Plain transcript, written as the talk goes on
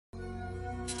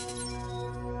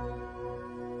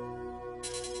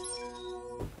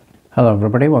Hello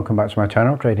everybody, welcome back to my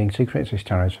channel, Trading Secrets. This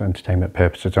channel is for entertainment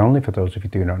purposes only. For those of you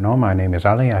who do not know, my name is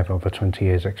Ali. I have over 20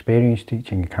 years experience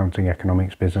teaching accounting,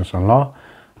 economics, business and law.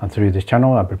 And through this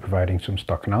channel, I'll be providing some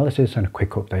stock analysis and a quick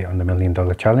update on the $1 Million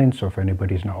Challenge. So if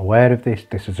anybody's not aware of this,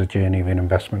 this is a journey of an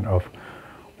investment of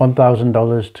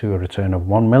 $1,000 to a return of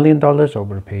 $1 million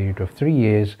over a period of 3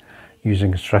 years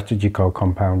using a strategy called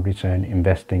compound return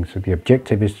investing. So the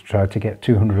objective is to try to get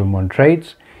 201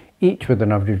 trades, each with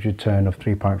an average return of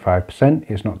 3.5%.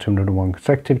 It's not 201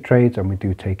 consecutive trades, and we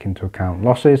do take into account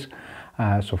losses.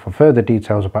 So for further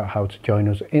details about how to join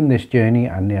us in this journey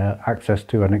and access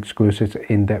to an exclusive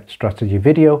in-depth strategy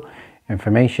video,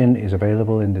 information is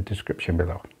available in the description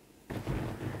below.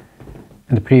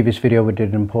 In the previous video, we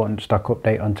did an important stock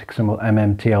update on ticker symbol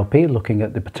MMTLP, looking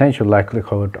at the potential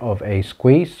likelihood of a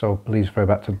squeeze. So please refer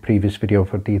back to the previous video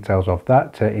for details of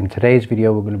that. In today's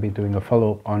video, we're going to be doing a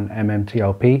follow-up on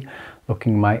MMTLP,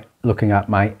 looking at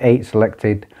my 8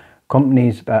 selected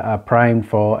companies that are primed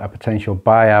for a potential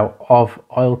buyout of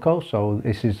Oilco. So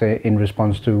this is in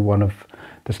response to one of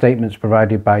the statements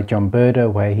provided by John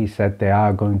Berder, where he said they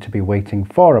are going to be waiting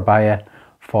for a buyer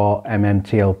for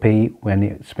MMTLP when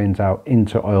it spins out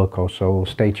into Oilco. So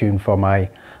stay tuned for my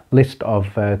list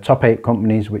of top 8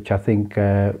 companies which I think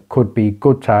could be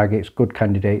good targets, good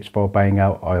candidates for buying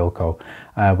out Oilco.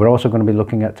 We're also going to be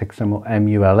looking at ticker symbol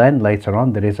MULN later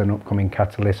on. There is an upcoming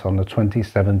catalyst on the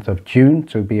 27th of June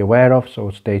to be aware of, so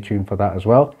stay tuned for that as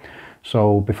well.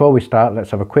 So before we start,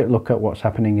 let's have a quick look at what's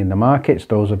happening in the markets.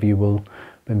 Those of you who have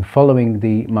been following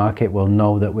the market will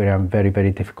know that we're in very,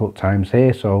 very difficult times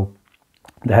here. So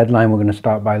the headline we're going to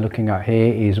start by looking at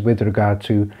here is with regard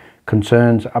to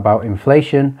concerns about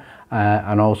inflation,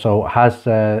 and also has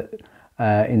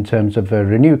in terms of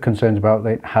renewed concerns about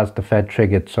it, has the Fed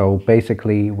triggered. So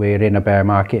basically we're in a bear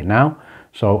market now.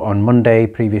 So on Monday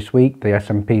previous week, the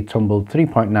S&P tumbled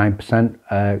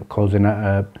 3.9%, closing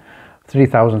at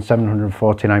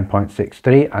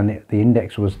 3,749.63, and the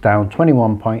index was down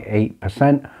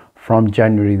 21.8% from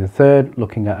January the 3rd,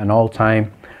 looking at an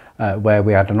all-time where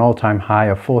we had an all-time high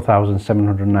of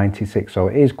 4,796. So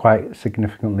it is quite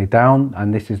significantly down,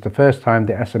 and this is the first time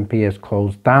the S&P has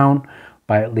closed down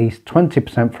by at least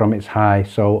 20% from its high.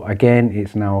 So again,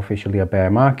 it's now officially a bear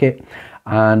market,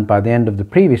 and by the end of the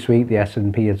previous week, the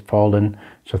S&P has fallen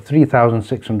to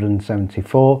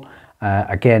 3,674.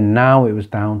 Again, now it was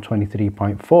down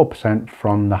 23.4%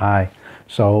 from the high.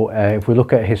 So if we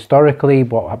look at historically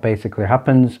what basically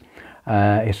happens,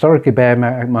 historically bear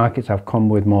markets have come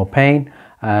with more pain,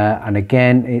 and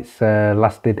again it's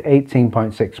lasted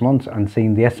 18.6 months and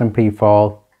seen the S&P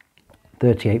fall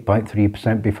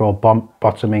 38.3% before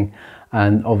bottoming,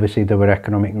 and obviously there were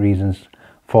economic reasons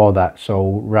for that.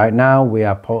 So right now we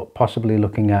are possibly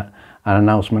looking at an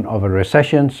announcement of a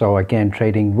recession. So again,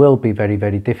 trading will be very,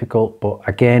 very difficult, but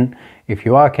again, if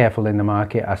you are careful in the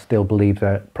market, I still believe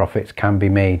that profits can be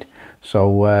made.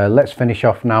 So let's finish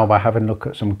off now by having a look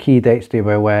at some key dates to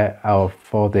be aware of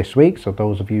for this week. So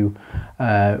those of you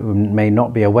who may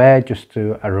not be aware, just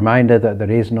a reminder that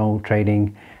there is no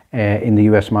trading in the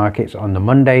US markets on the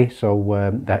Monday.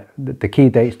 So the key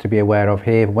dates to be aware of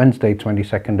here: Wednesday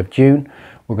 22nd of June,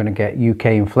 we're going to get UK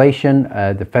inflation.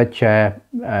 The Fed Chair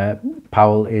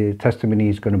Powell testimony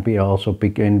is going to be also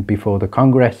begin before the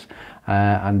Congress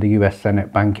and the US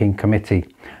Senate Banking Committee.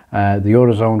 The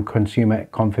Eurozone consumer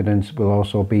confidence will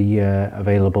also be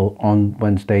available on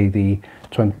Wednesday,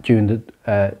 Wednesday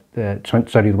the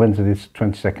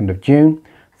 22nd of June.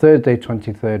 Thursday,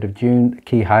 23rd of June,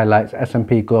 key highlights: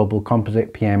 S&P Global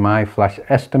Composite PMI flash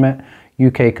estimate,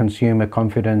 UK consumer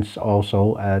confidence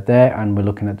also there, and we're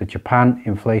looking at the Japan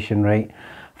inflation rate.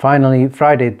 Finally,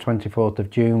 Friday, 24th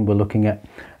of June, we're looking at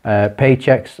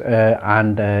paychecks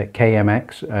and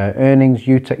KMX earnings.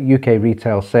 UK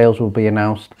retail sales will be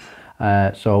announced.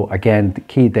 So again, the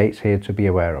key dates here to be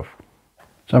aware of.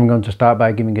 So I'm going to start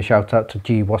by giving a shout out to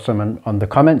G. Wasserman on the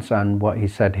comments, and what he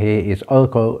said here is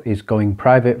Oilco is going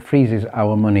private, freezes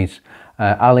our monies.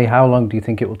 Ali, how long do you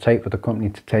think it will take for the company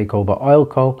to take over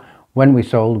Oilco? When we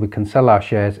sold, we can sell our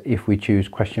shares if we choose ?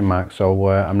 So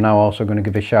I'm now also going to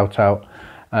give a shout out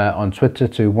on Twitter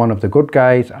to one of the good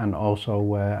guys, and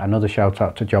also another shout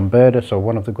out to John Berder. So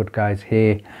one of the good guys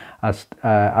here asked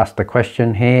a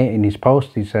question here in his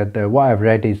post. He said, what I've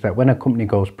read is that when a company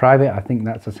goes private, I think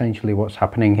that's essentially what's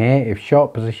happening here. If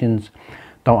short positions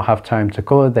don't have time to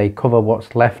cover, they cover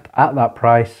what's left at that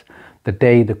price the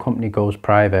day the company goes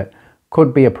private.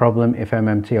 Could be a problem if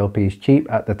MMTLP is cheap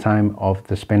at the time of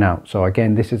the spin out. So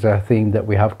again, this is a theme that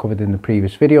we have covered in the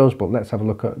previous videos, but let's have a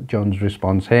look at John's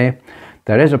response here.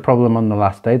 There is a problem on the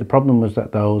last day. The problem was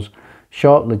that those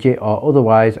short, legit or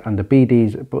otherwise, and the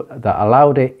BDs that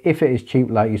allowed it. If it is cheap,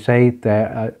 like you say,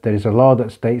 there is a law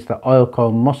that states that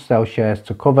Oilco must sell shares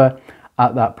to cover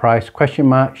at that price, question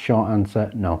mark. Short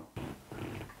answer, no.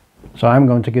 So I'm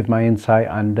going to give my insight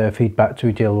and feedback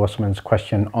to Jill Wasserman's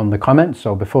question on the comments.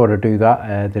 So before I do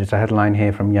that, there's a headline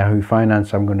here from Yahoo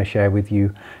Finance I'm going to share with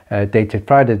you, dated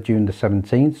Friday, June the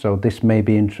 17th. So this may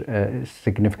be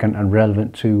significant and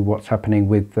relevant to what's happening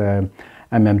with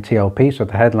MMTLP. So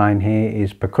the headline here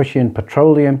is Percussion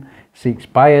Petroleum seeks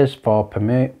buyers for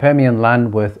Permian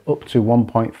land worth up to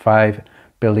 $1.5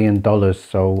 billion.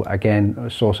 So again,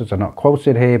 sources are not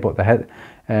quoted here, but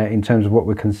in terms of what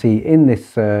we can see in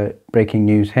this breaking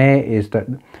news here is that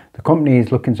the company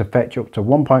is looking to fetch up to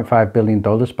 $1.5 billion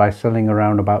by selling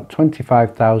around about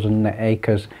 25,000 net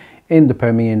acres in the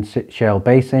Permian Shale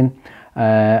Basin.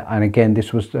 And again,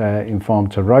 this was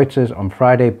informed to Reuters on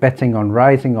Friday, betting on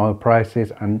rising oil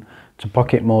prices and to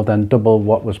pocket more than double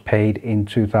what was paid in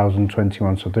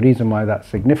 2021. So the reason why that's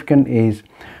significant is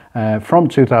from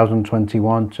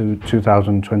 2021 to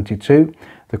 2022,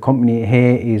 the company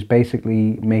here is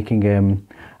basically making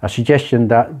a suggestion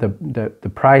that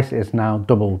the price is now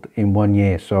doubled in 1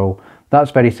 year. So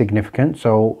that's very significant.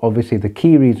 So obviously the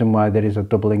key reason why there is a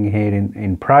doubling here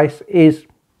in price is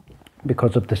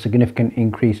because of the significant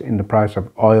increase in the price of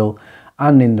oil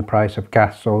and in the price of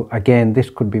gas. So again, this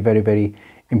could be very, very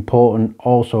important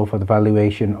also for the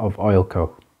valuation of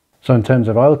Oilco. So in terms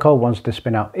of Oilco, once the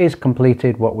spin out is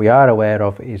completed, what we are aware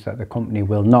of is that the company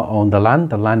will not own the land.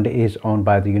 The land is owned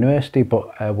by the university,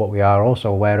 but what we are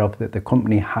also aware of that the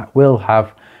company will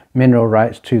have mineral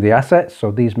rights to the assets.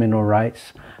 So these mineral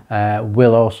rights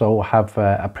will also have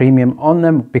a premium on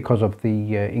them because of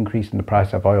the increase in the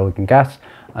price of oil and gas.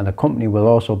 And the company will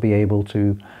also be able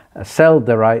to sell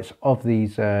the rights of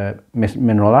these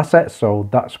mineral assets. So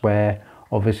that's where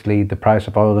obviously the price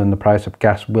of oil and the price of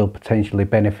gas will potentially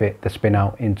benefit the spin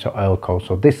out into Oilco.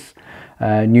 So this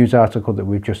news article that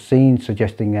we've just seen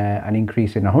suggesting an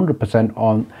increase in 100%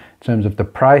 on in terms of the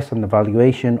price and the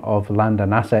valuation of land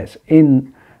and assets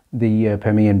in the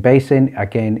Permian Basin.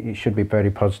 Again, it should be very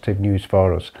positive news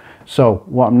for us. So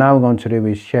what I'm now going to do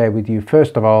is share with you,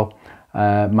 first of all,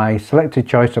 my selected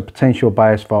choice of potential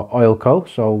buyers for Oilco.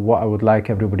 So what I would like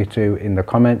everybody to in the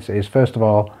comments is, first of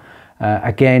all,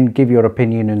 again, give your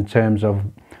opinion in terms of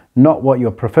not what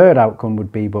your preferred outcome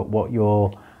would be, but what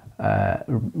your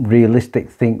realistic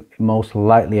most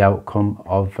likely outcome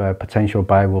of potential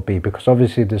buy will be. Because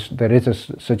obviously there is a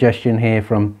suggestion here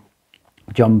from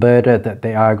John Berder that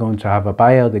they are going to have a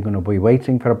buyer. They're going to be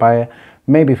waiting for a buyer.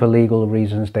 Maybe for legal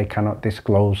reasons they cannot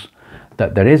disclose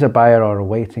that there is a buyer or a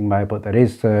waiting buyer, but there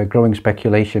is growing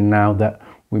speculation now that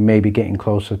we may be getting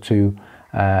closer to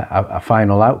a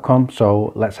final outcome.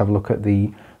 So let's have a look at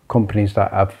the companies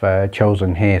that I've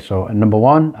chosen here. So number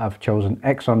one, I've chosen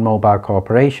ExxonMobil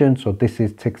Corporation. So this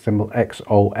is ticker symbol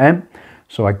XOM.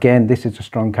 So again, this is a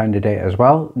strong candidate as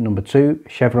well. Number two,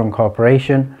 Chevron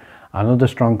Corporation, another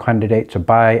strong candidate to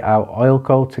buy out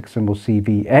Oilco, ticker symbol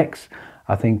CVX.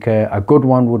 I think a good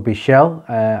one would be Shell,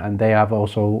 and they have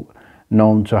also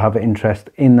known to have interest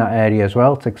in that area as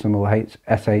well, ticker symbol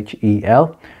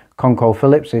SHEL.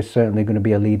 ConocoPhillips is certainly going to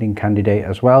be a leading candidate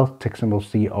as well, ticker symbol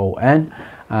CON.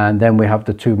 And then we have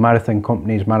the two Marathon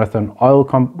companies, Marathon Oil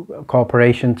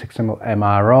Corporation, ticker symbol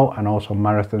MRO, and also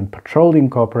Marathon Petroleum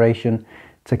Corporation,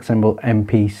 ticker symbol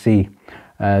MPC.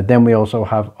 Then we also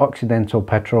have Occidental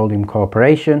Petroleum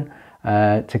Corporation,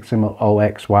 ticker symbol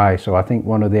OXY. So I think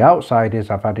one of the outsiders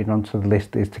I've added onto the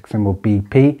list is ticker symbol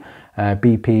BP,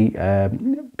 BP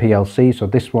PLC. So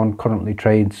this one currently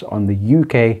trades on the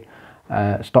UK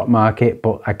stock market,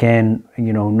 but again,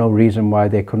 you know, no reason why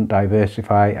they couldn't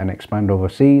diversify and expand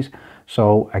overseas.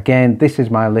 So again, this is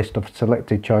my list of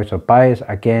selected choice of buyers.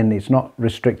 Again, it's not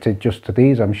restricted just to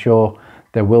these. I'm sure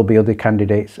there will be other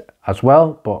candidates as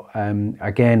well, but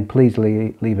again, please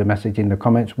leave a message in the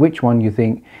comments which one you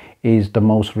think is the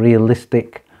most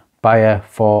realistic buyer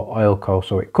for Oilco.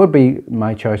 So it could be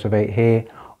my choice of 8 here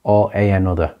or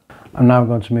another. I'm now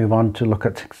going to move on to look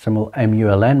at ticker symbol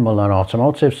MULN Mullen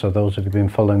Automotive. So those of you who've been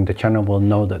following the channel will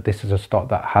know that this is a stock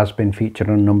that has been featured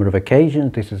on a number of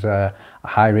occasions. This is a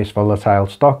high risk volatile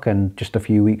stock, and just a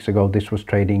few weeks ago this was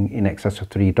trading in excess of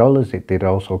 $3. It did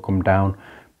also come down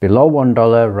below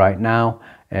 $1 right now.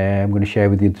 I'm going to share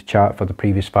with you the chart for the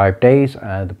previous 5 days.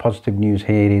 The positive news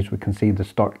here is we can see the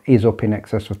stock is up in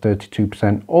excess of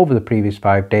 32% over the previous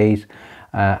 5 days.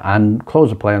 And close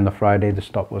of play on the Friday, the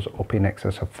stock was up in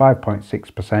excess of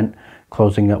 5.6%,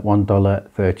 closing at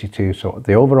 $1.32. So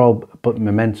the overall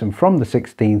momentum from the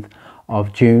 16th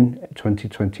of June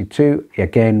 2022.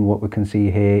 Again, what we can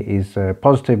see here is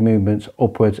positive movements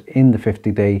upwards in the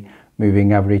 50-day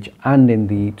moving average and in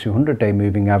the 200-day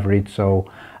moving average. So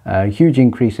huge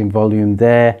increase in volume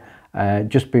there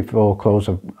just before close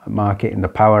of market in the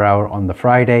power hour on the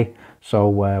Friday. So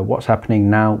what's happening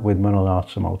now with Mullen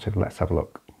Automotive? Let's have a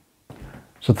look.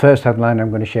 So the first headline I'm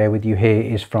going to share with you here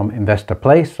is from Investor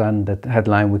Place, and the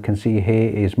headline we can see here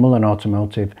is Mullen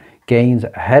Automotive gains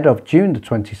ahead of June the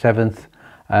 27th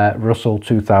Russell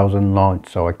 2000 launch.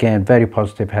 So again, very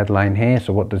positive headline here.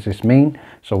 So what does this mean?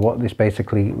 So what this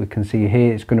basically we can see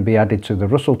here is going to be added to the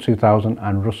Russell 2000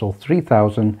 and Russell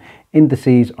 3000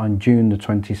 indices on June the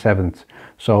 27th.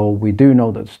 So we do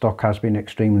know that the stock has been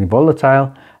extremely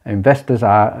volatile. Investors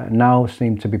are now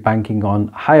seem to be banking on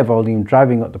higher volume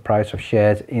driving up the price of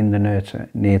shares in the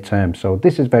near term. So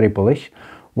this is very bullish.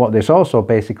 What this also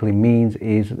basically means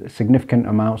is significant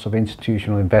amounts of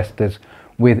institutional investors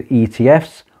with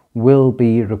ETFs will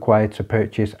be required to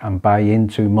purchase and buy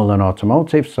into Mullen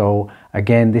Automotive. So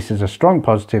again, this is a strong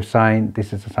positive sign.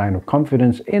 This is a sign of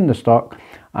confidence in the stock,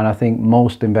 and I think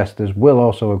most investors will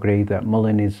also agree that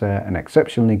Mullen is an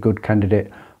exceptionally good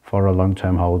candidate for a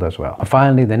long-term hold as well. And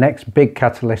finally, the next big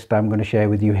catalyst I'm going to share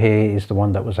with you here is the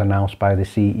one that was announced by the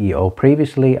CEO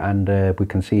previously, and we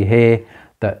can see here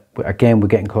that again we're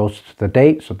getting closer to the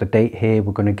date. So the date here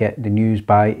we're going to get the news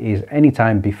by is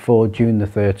anytime before June the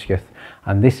 30th,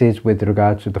 and this is with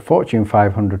regard to the Fortune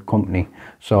 500 company.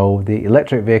 So the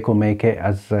electric vehicle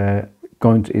maker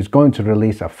is going to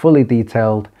release a fully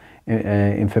detailed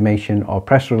information or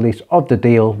press release of the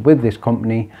deal with this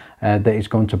company that is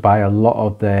going to buy a lot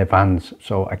of their vans.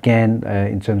 So again,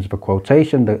 in terms of a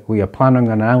quotation, that we are planning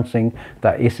on announcing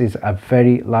that this is a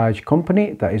very large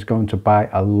company that is going to buy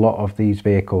a lot of these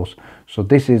vehicles. So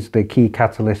this is the key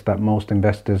catalyst that most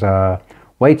investors are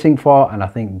waiting for, and I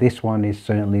think this one is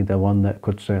certainly the one that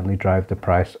could certainly drive the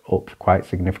price up quite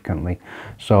significantly.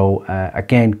 So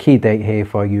again, key date here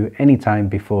for you anytime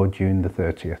before June the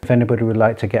 30th. If anybody would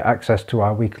like to get access to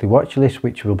our weekly watch list,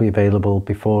 which will be available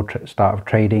before start of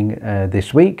trading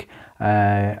this week,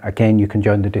 again you can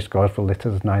join the Discord for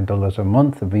little as $9 a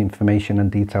month. The information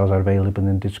and details are available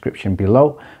in the description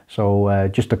below. So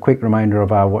just a quick reminder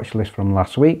of our watch list from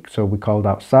last week. So we called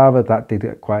out Sava, that did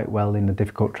it quite well in the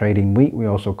difficult trading week. We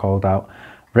also called out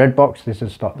Redbox. This is a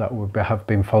stock that we have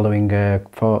been following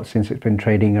since it's been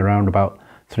trading around about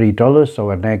 $3.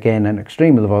 So again, an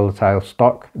extremely volatile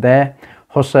stock there.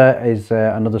 Hussa is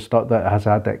another stock that has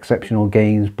had exceptional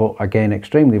gains, but again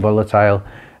extremely volatile,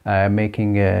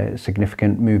 making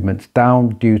significant movements down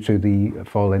due to the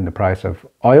fall in the price of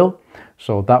oil.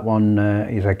 So that one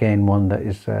is again one that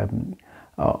is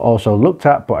also looked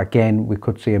at, but again we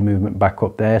could see a movement back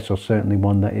up there. So certainly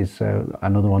one that is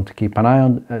another one to keep an eye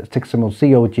on. Ticker symbol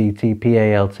COGT,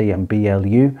 PALT and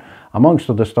BLU amongst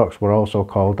other stocks were also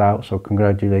called out, so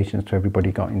congratulations to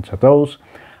everybody got into those.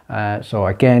 So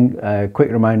again, a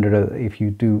quick reminder that if you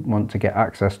do want to get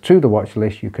access to the watch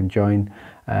list, you can join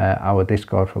our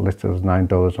Discord for little as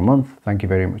 $9 a month. Thank you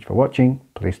very much for watching.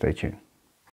 Please stay tuned.